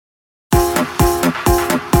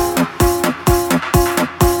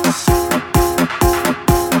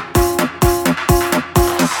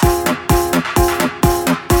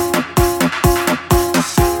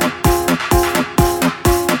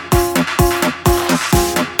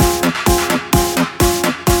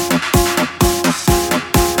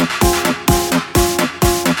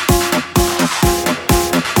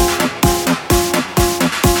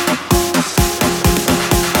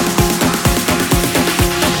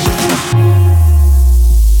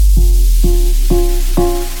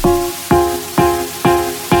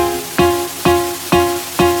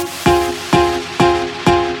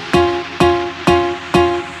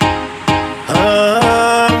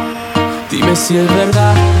si es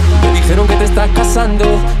verdad. Me dijeron que te estás casando,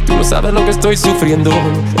 tú no sabes lo que estoy sufriendo.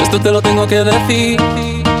 Esto te lo tengo que decir.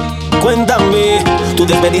 Cuéntame, tu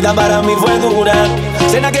despedida para mí fue dura.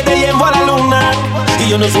 Cena que te llevo a la luna y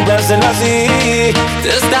yo no supe hacerla así. Te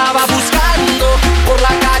estaba buscando por la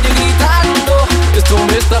calle gritando, esto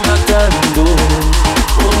me está matando.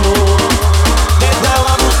 Oh no. Te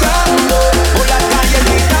estaba buscando por la calle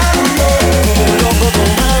gritando, como un loco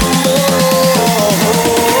tomando.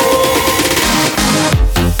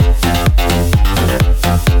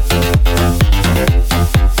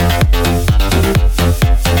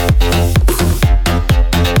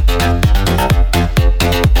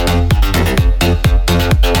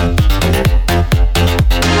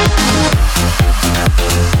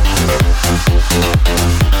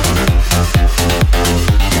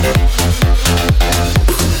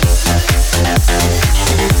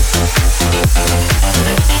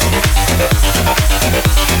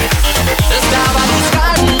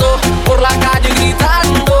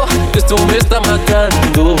 Esto me está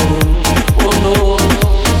matando, oh no.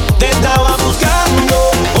 Te estaba buscando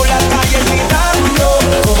por la calle gritando,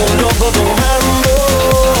 como un loco tomando.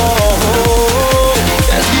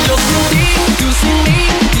 Es que yo sin ti, tú sin mí,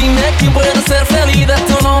 dime quién puede ser feliz.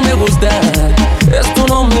 Esto no me gusta, esto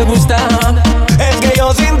no me gusta. Es que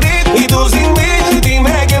yo sin ti y tú sin mí,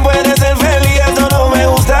 dime quién puede ser feliz. Esto no me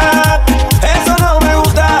gusta, eso no me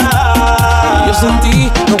gusta. Yo sin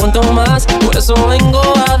ti no aguanto más, por eso vengo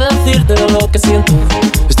a decirte lo que siento.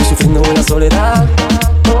 Estoy sufriendo en la soledad.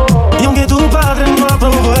 Y aunque tu padre no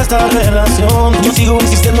aprobó esta relación, yo sigo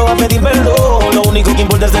insistiendo a pedir perdón. Lo único que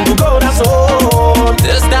importa es en tu corazón.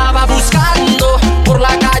 Te estaba buscando por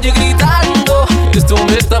la calle gritando, esto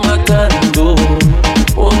me está matando,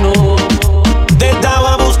 oh no. Te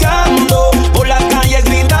estaba buscando por las calles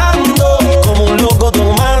gritando, como un loco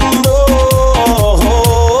tomando.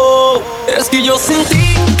 Es que yo sin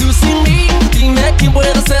ti, tú sin mí, dime quién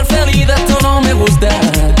puede ser feliz. Esto no me gusta,